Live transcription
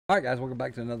Alright guys, welcome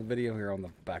back to another video here on the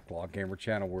Backlog Gamer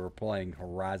channel. We're playing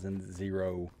Horizon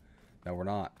Zero. No, we're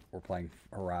not. We're playing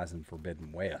Horizon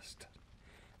Forbidden West.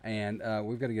 And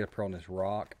we've got to get up here on this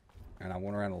rock. And I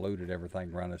went around and looted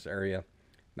everything around this area.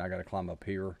 Now I got to climb up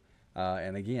here.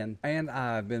 And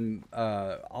I've been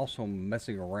also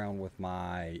messing around with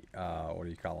my, what do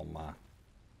you call them, my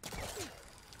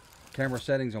camera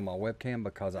settings on my webcam,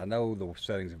 because I know the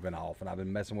settings have been off. And I've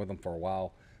been messing with them for a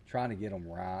while, trying to get them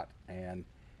right. And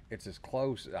it's as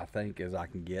close, I think, as I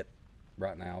can get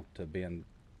right now to being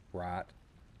right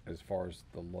as far as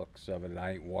the looks of it.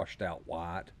 I ain't washed out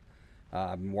white.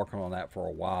 I've been working on that for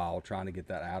a while, trying to get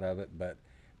that out of it. But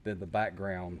then the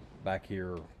background back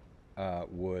here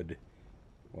would,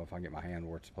 well, if I get my hand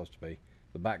where it's supposed to be,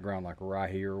 the background like right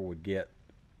here would get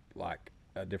like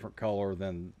a different color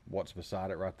than what's beside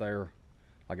it right there.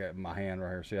 Like my hand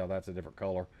right here, see how that's a different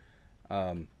color?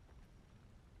 And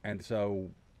so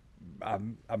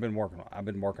I've been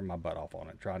working my butt off on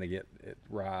it, trying to get it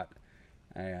right,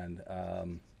 and I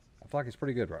feel like it's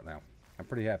pretty good right now. I'm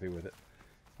pretty happy with it.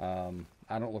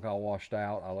 I don't look all washed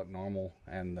out. I look normal,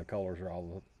 and the colors are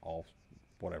all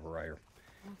whatever right here.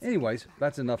 Anyways,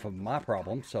 that's enough of my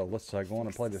problem. So let's go on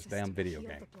and play this damn video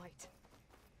game.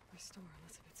 Restore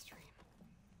Elizabeth's dream.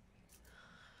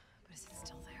 But is it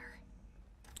still there?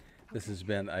 This has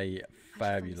been a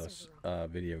fabulous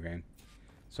video game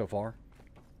so far.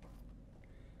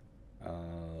 I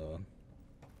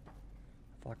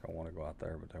feel like I want to go out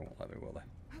there, but they won't let me, will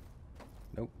they?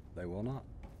 Nope, they will not.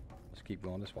 Let's keep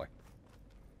going this way.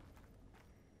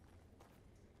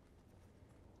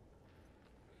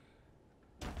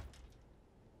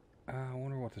 I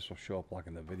wonder what this will show up like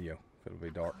in the video. If it'll be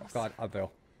dark. Oh God, I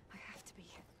fell. I have to be.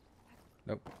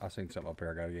 Nope, I seen something up here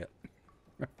I gotta get.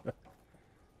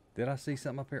 Did I see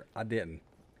something up here? I didn't.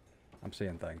 I'm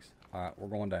seeing things. Alright, we're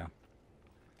going down.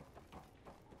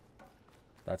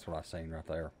 That's what I seen right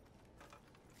there.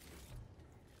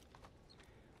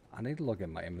 I need to look at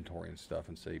my inventory and stuff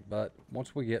and see. But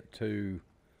once we get to...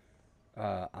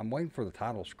 I'm waiting for the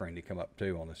title screen to come up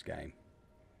too on this game.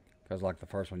 Because like the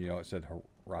first one, you know, it said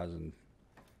Horizon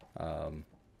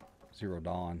Zero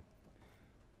Dawn.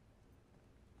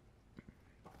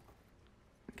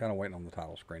 Kind of waiting on the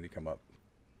title screen to come up.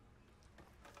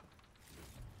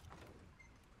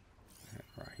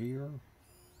 Right here.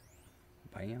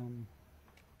 Bam.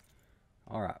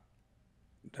 Alright.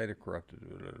 Data corrupted.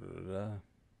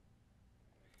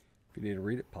 If you need to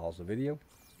read it, pause the video.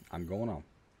 I'm going on.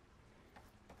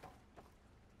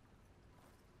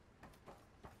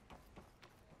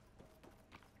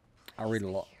 I read a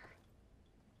lot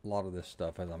of this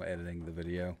stuff as I'm editing the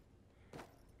video.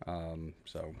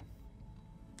 So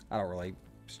I don't really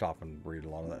stop and read a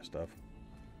lot of that stuff.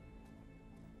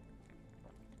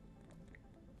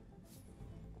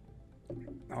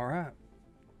 Alright.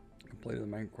 Completed the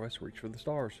main quest, reach for the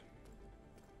stars.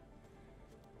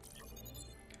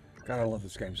 God, I love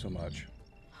this game so much.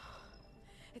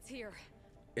 It's here.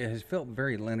 It has felt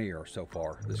very linear so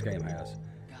far, this game has.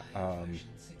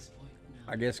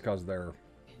 I guess because they're...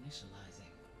 Initializing.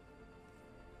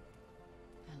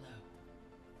 Hello.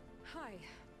 Hi.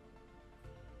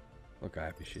 Look how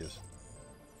happy she is.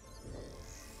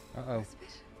 Uh-oh.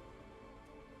 Elizabeth?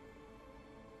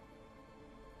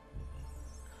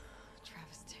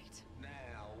 Travis Tate. Now,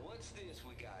 what's this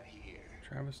we got here?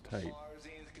 Travis Tate.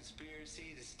 Tarzan's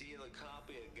conspiracy to steal a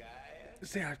copy of Gaia?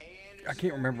 See, I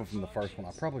can't remember from the first one.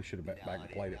 I probably should have been back and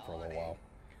played it for a little while.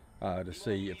 To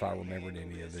see if I remembered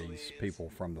any of these people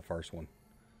from the first one.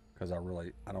 Because I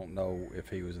don't know if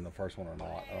he was in the first one or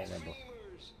not. I don't remember.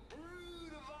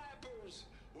 Brood of vipers,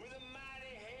 with a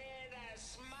mighty hand I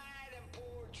smite and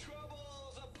pour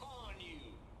troubles upon you.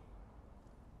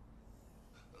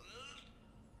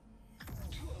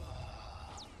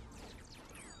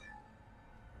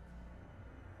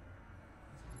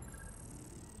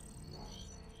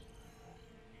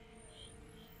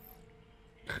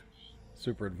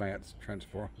 Super advanced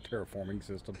terraforming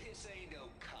system. This ain't no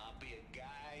copy of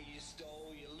Gaia you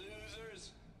stole, you losers.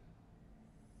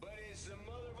 But it's the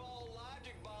mother of all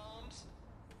logic bombs.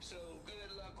 So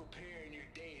good luck repairing your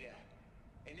data.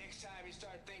 And next time you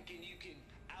start thinking you can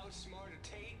outsmart a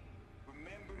Tate,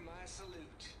 remember my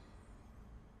salute.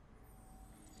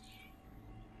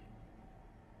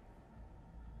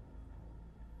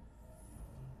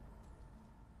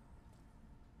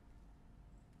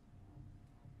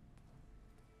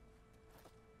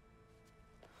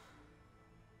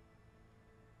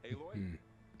 Aloy?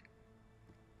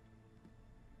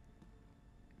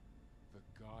 The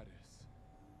goddess.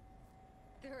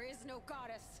 There is no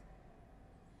goddess.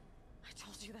 I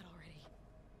told you that already.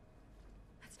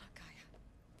 That's not Gaia.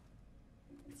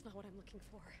 It's That's not what I'm looking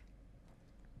for.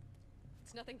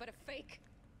 It's nothing but a fake.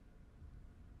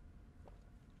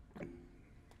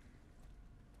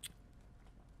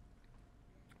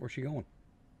 Where's she going?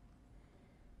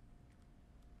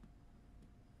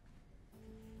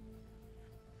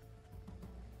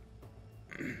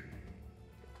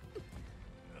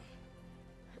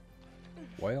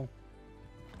 Well,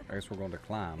 I guess we're going to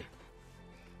climb.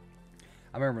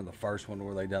 I remember the first one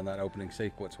where they done that opening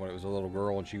sequence when it was a little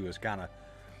girl and she was kind of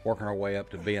working her way up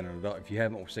to being an adult. If you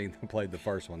haven't seen them played the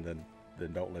first one, then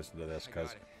don't listen to this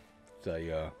because it's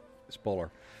a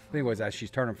spoiler. But anyways, as she's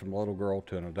turning from a little girl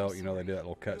to an adult, you know, they do that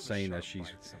little cut scene as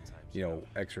she's, you know,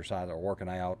 exercising or working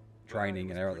out, training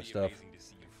and every other stuff.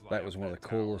 That was one of the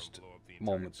coolest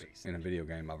moments in a video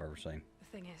game I've ever seen.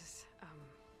 The thing is,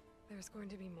 there's going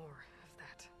to be more of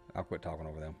that. I'll quit talking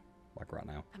over them, like right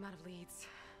now. I'm out of leads,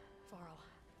 Varl.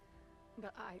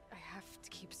 But I have to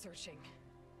keep searching.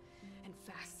 And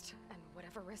fast. And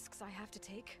whatever risks I have to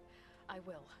take, I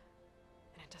will.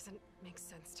 And it doesn't make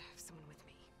sense to have someone with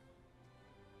me.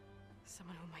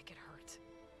 Someone who might get hurt.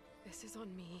 This is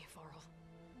on me, Varl.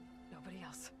 Nobody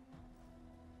else.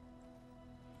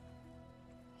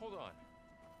 Hold on.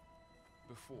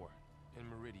 Before, in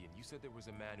Meridian, you said there was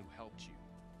a man who helped you.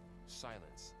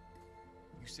 Silence.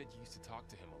 You said you used to talk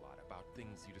to him a lot about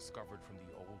things you discovered from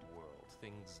the old world,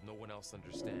 things no one else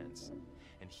understands.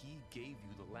 And he gave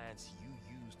you the lance you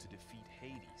used to defeat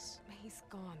Hades. He's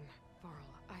gone, Varl.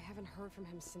 I haven't heard from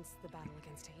him since the battle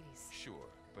against Hades. Sure,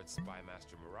 but Spy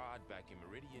Master Murad back in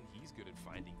Meridian, he's good at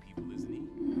finding people, isn't he?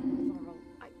 Varl,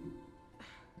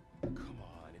 Come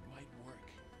on, it might work.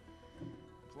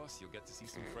 Plus, you'll get to see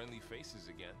some friendly faces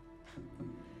again.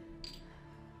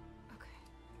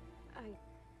 Okay.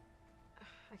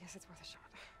 I guess it's worth a shot.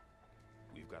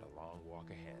 We've got a long walk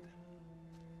ahead.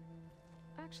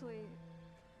 Actually...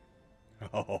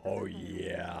 Oh,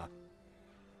 yeah.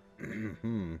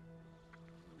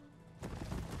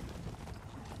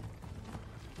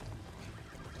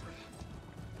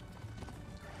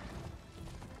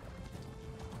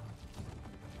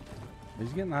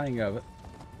 He's getting the hang of it.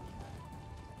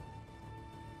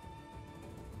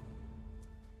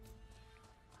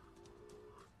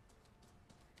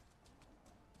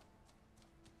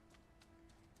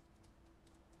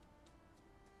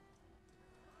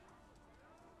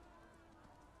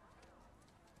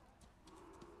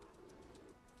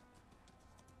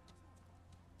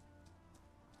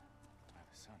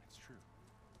 Son, it's true.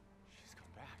 She's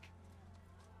come back.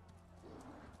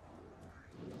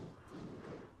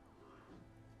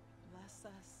 Bless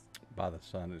us. By the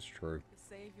sun, it's true.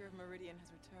 The savior of Meridian has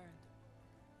returned.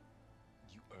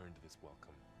 You earned this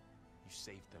welcome. You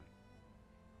saved them.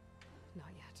 Not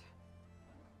yet.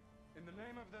 In the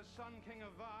name of the Sun King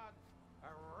of Vard, a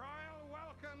royal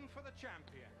welcome for the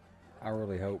champion. I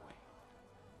really hope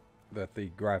that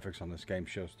the graphics on this game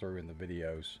shows through in the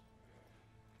videos.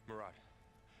 Murad,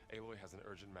 Aloy has an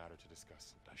urgent matter to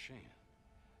discuss. Shane,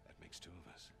 that makes two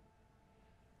of us.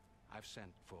 I've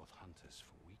sent forth hunters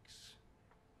for weeks.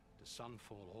 To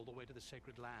Sunfall all the way to the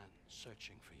Sacred Land,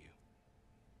 searching for you.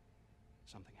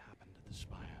 Something happened at the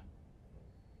Spire.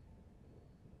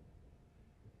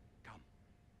 Come.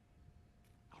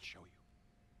 I'll show you.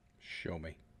 Show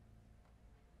me.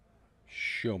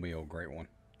 Show me, oh great one.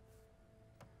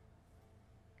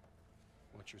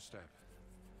 What's your step?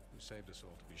 You saved us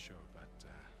all, to be sure, but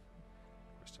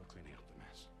we're still cleaning up the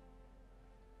mess.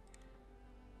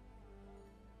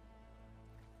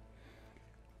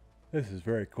 This is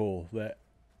very cool that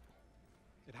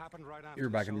It happened right after you're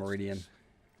the back in solstice. Meridian.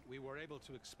 We were able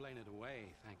to explain it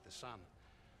away, thank the sun.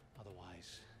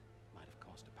 Otherwise, it might have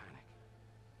caused a panic.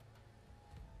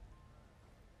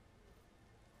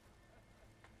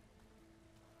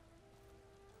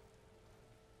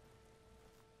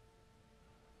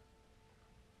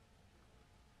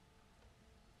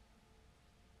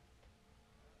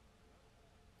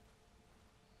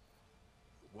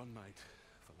 One night,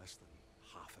 for less than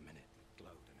half a minute, it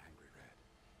glowed an angry red.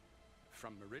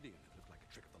 From Meridian, it looked like a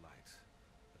trick of the light.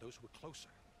 But those who were closer,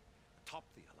 atop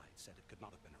the light, said it could not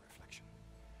have been a reflection.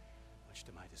 Much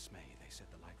to my dismay, they said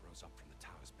the light rose up from the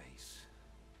tower's base.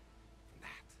 From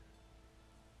that.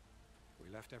 We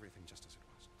left everything just as it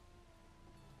was.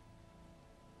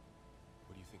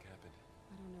 What do you think happened?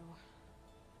 I don't know.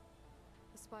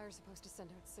 The Spire's supposed to send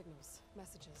out signals,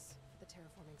 messages for the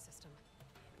terraforming system.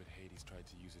 But Hades tried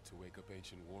to use it to wake up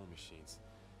ancient war machines.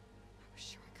 I was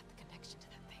sure I got the connection to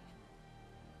that thing.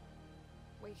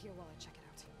 Wait here while I check it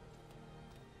out.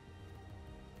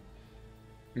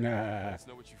 Nah. Let us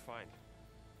know what you find.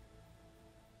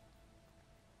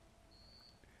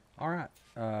 All right.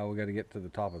 We got to get to the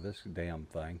top of this damn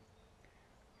thing.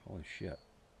 Holy shit.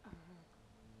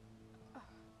 I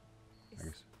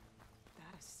guess.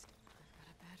 I've got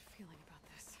a bad feeling about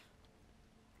this.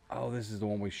 Oh, this is the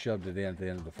one we shoved it in at the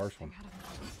end of the first one.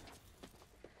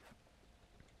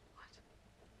 What?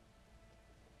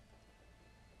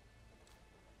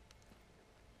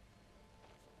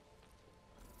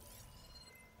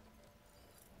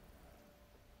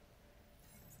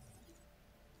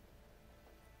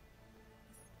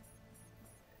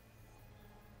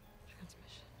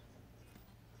 Transmission.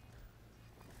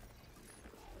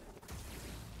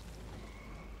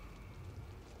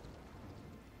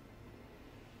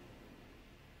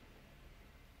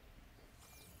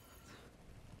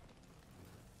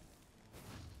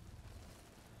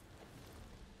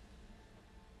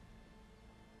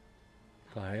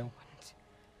 The hell? Wouldn't.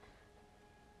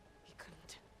 He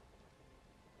couldn't.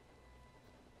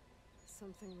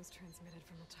 Something was transmitted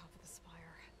from the top of the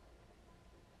spire.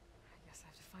 I guess I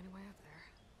have to find a way up there.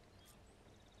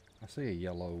 I see a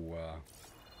yellow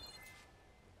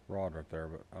rod right there,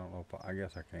 but I don't know if I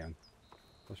guess I can.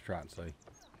 Let's try and see.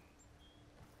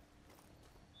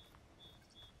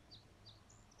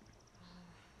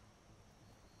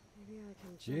 Maybe I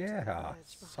can jump to the Yeah,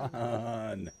 ledge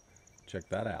behind son. Check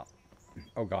that out.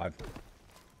 Oh God.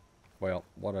 Well,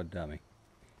 what a dummy.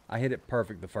 I hit it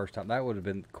perfect the first time. That would have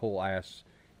been cool ass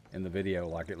in the video,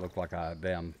 like it looked like I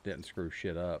damn didn't screw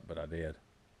shit up, but I did.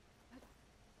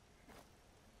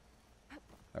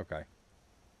 Okay.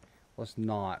 Let's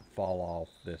not fall off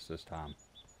this time.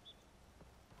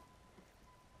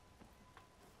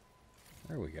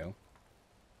 There we go.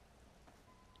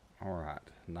 Alright,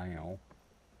 now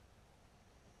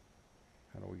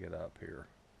how do we get up here?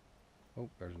 Oh,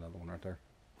 there's another one right there.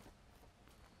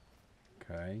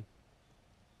 Okay.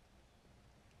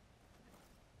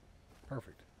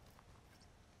 Perfect.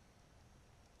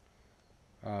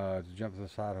 To jump to the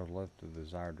side or left to the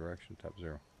desired direction, tap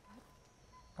 0.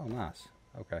 Oh, nice.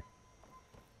 Okay.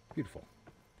 Beautiful.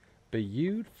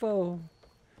 Beautiful.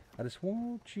 I just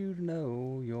want you to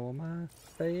know you're my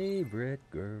favorite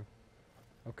girl.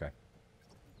 Okay.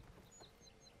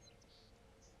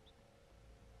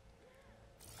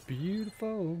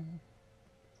 Beautiful.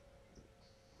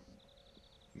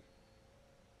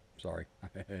 Sorry, I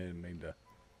didn't mean to.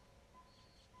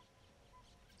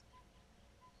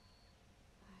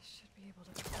 I should be able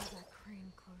to pull that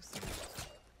crane closer.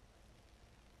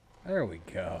 There we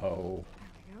go.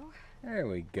 There we go. There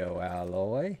we go,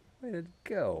 Aloy. Way to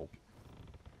go.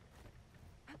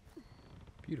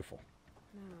 Beautiful.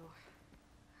 Now,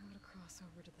 how to cross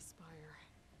over to the spire.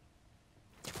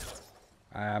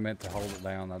 I meant to hold it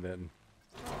down, I didn't.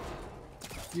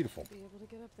 Beautiful. Be able to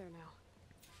get up there now.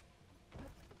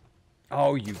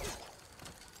 Oh, you.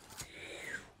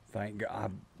 Thank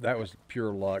God. That was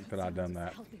pure luck that I Someone done was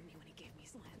that. helping me when he gave me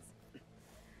slants. It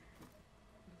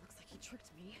looks like he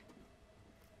tricked me.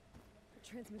 Or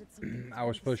transmitted something. I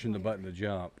was pushing the button to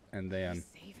jump, and Did he then,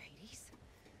 save Hades?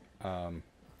 Why um,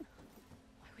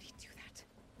 would he do that?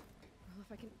 Well,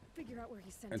 if I can figure out where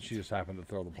he sent and it, she just happened to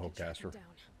throw the I can track him bowcaster down.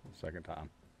 the second time.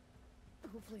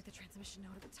 Hopefully the transmission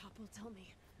node at the top will tell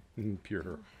me. Pure.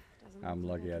 Doesn't I'm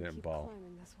look like lucky I can didn't keep fall.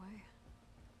 climbing this way.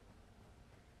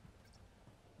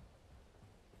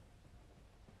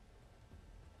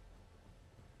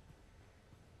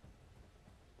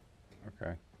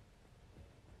 Okay.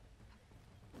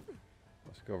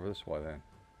 Let's go over this way then.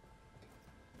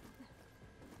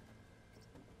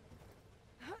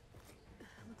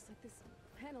 Looks like this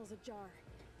panel's ajar.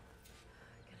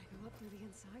 Can I go up through the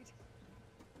inside?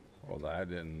 Well, that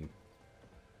didn't.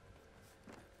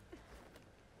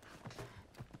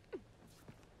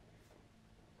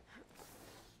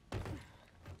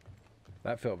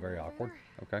 That felt very awkward.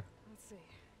 Okay. Let's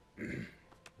see.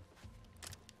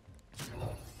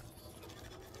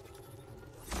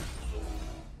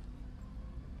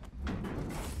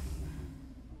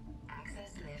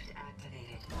 Access lift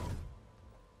activated.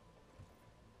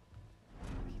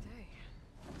 Lucky day.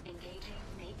 Engaging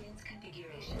maintenance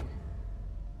configuration. The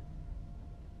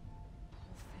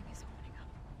whole thing is opening up.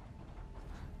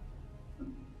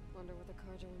 Wonder what the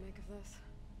Carja will make of this.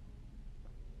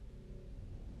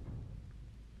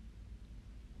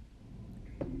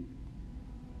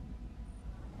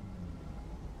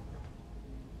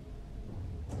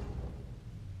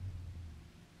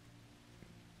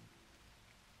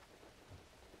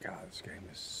 God, this game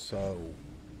is so.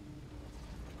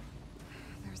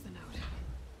 There's the note.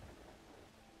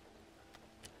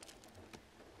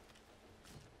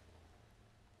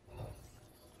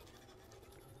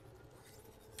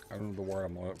 I don't know the word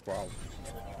I'm looking for. I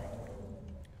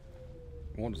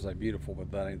wanted to say beautiful, but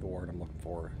that ain't the word I'm looking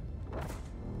for.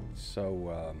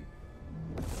 So,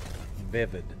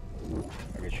 vivid,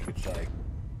 I guess you could say.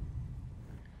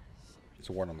 It's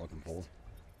the word I'm looking for.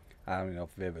 I don't even know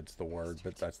if vivid's the word,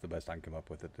 but that's the best I can come up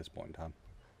with at this point in time.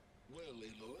 Well,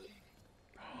 Aloy,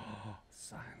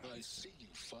 Silence. I see you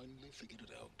finally figured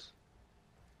it out.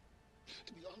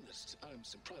 To be honest, I'm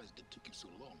surprised it took you so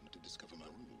long to discover my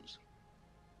ruse.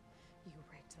 You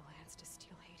rigged the lands to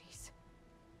steal Hades.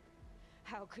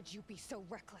 How could you be so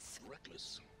reckless?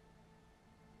 Reckless?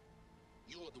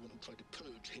 You're the one who tried to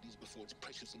purge Hades before its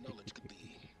precious knowledge could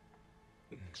be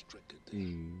extracted.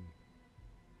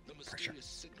 The mysterious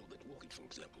signal that woke it, for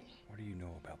example. What do you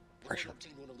know about Well, pressure?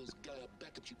 obtain one of those Gaia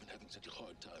backups you've been having such a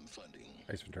hard time finding.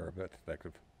 Ace Ventura, but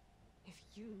detective. If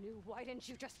you knew, why didn't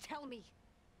you just tell me?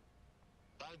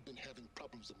 I've been having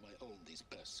problems of my own these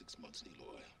past 6 months,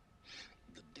 Aloy.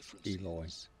 The difference Aloy.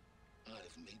 is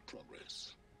I've made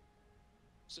progress.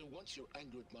 So once your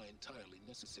anger at my entirely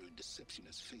necessary deception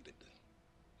has faded,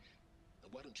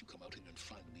 why don't you come out here and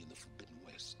find me in the Forbidden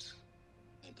West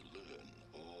and learn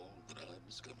all that I've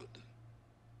discovered?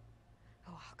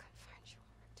 Oh, I'll come find you,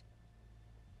 alright?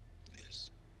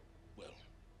 Yes. Well,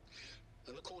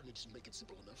 and the coordinates make it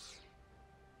simple enough.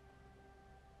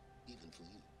 Even for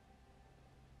you.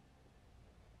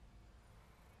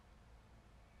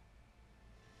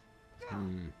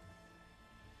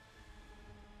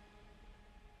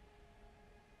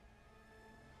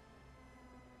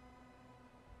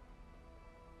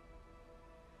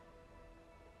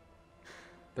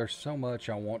 There's so much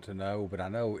I want to know, but I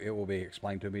know it will be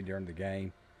explained to me during the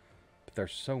game. But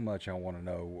there's so much I want to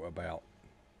know about.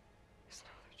 There's no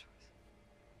other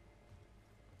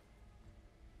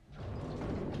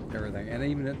choice. Everything. And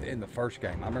even in the first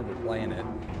game, I remember playing it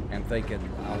and thinking,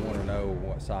 I want to know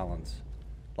what Silence.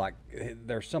 Like,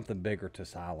 there's something bigger to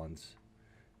Silence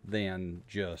than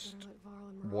just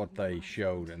what they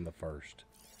showed in the first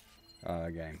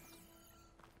game.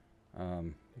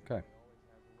 Okay.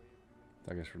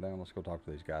 I guess we're done. Let's go talk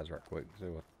to these guys right quick and see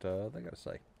what they got to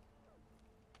say.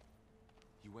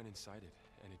 You went inside it,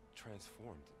 and it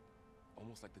transformed,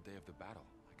 almost like the day of the battle.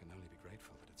 I can only be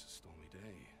grateful that it's a stormy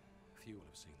day. Few will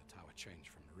have seen the tower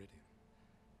change from Meridian.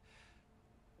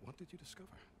 What did you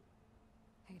discover?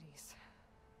 Hades.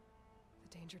 The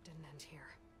danger didn't end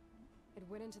here. It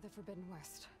went into the Forbidden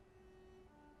West.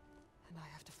 And I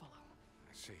have to follow.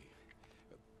 I see.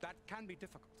 That can be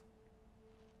difficult.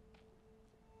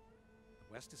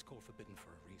 The West is called Forbidden for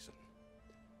a reason.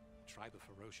 A tribe of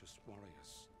ferocious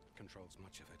warriors controls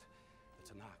much of it. The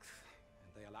Tanakh,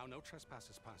 and they allow no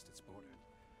trespassers past its border.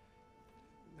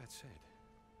 That said,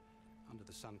 under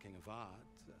the Sun King of Ard,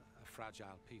 a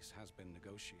fragile peace has been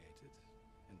negotiated,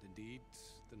 and indeed,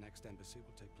 the next embassy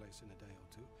will take place in a day or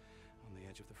two on the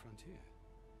edge of the frontier.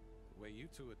 Were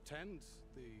you to attend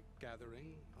the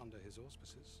gathering under his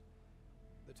auspices,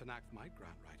 the Tanakh might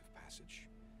grant right of passage,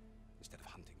 instead of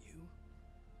hunting you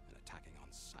and attacking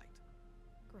on sight.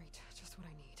 Great, just what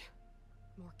I need.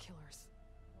 More killers.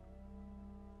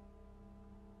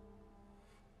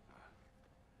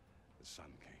 The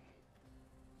Sun King.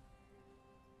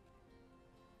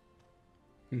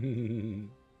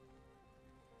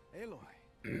 Aloy,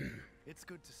 it's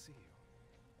good to see you.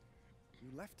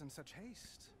 You left in such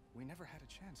haste. We never had a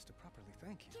chance to properly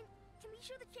thank you. Can we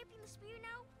show the champion the spear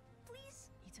now?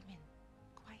 Please? Itamin,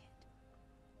 quiet.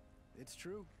 It's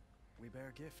true. We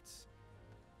bear gifts.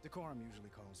 Decorum usually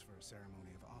calls for a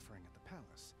ceremony of offering at the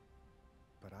palace,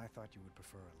 but I thought you would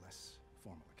prefer a less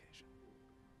formal occasion.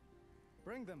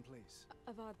 Bring them, please.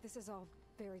 Avad, this is all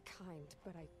very kind,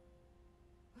 but I...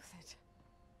 Who's it?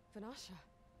 Vanasha.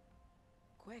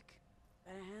 Quick,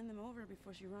 better hand them over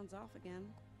before she runs off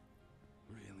again.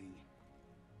 Really?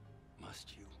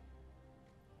 Must you?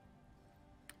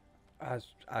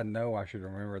 I know I should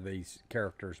remember these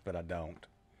characters, but I don't.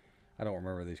 I don't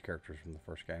remember these characters from the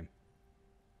first game.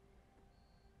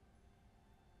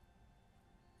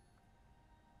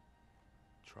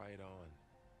 Try it on.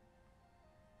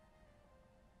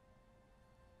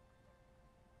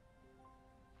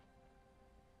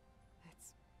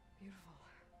 It's beautiful.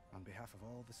 On behalf of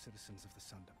all the citizens of the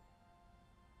Sundom,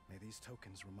 may these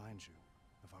tokens remind you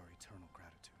of our eternal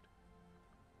gratitude.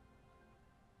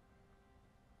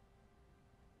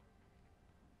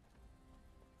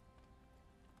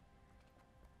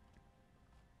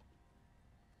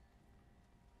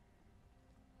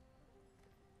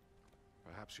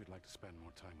 Perhaps you'd like to spend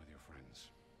more time with your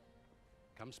friends.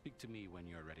 Come speak to me when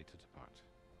you're ready to depart.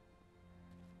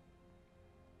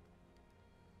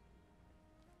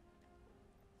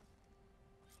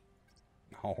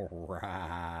 All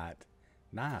right.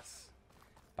 Nice.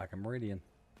 Back in Meridian.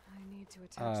 I need to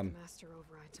attach the master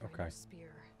override to my okay. new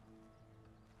spear.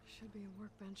 Should be a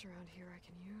workbench around here I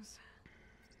can use.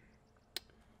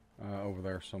 over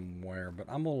there somewhere. But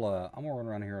I'm gonna run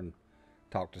around here and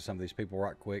talk to some of these people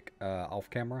right quick off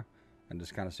camera and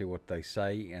just kind of see what they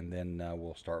say, and then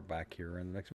we'll start back here in the next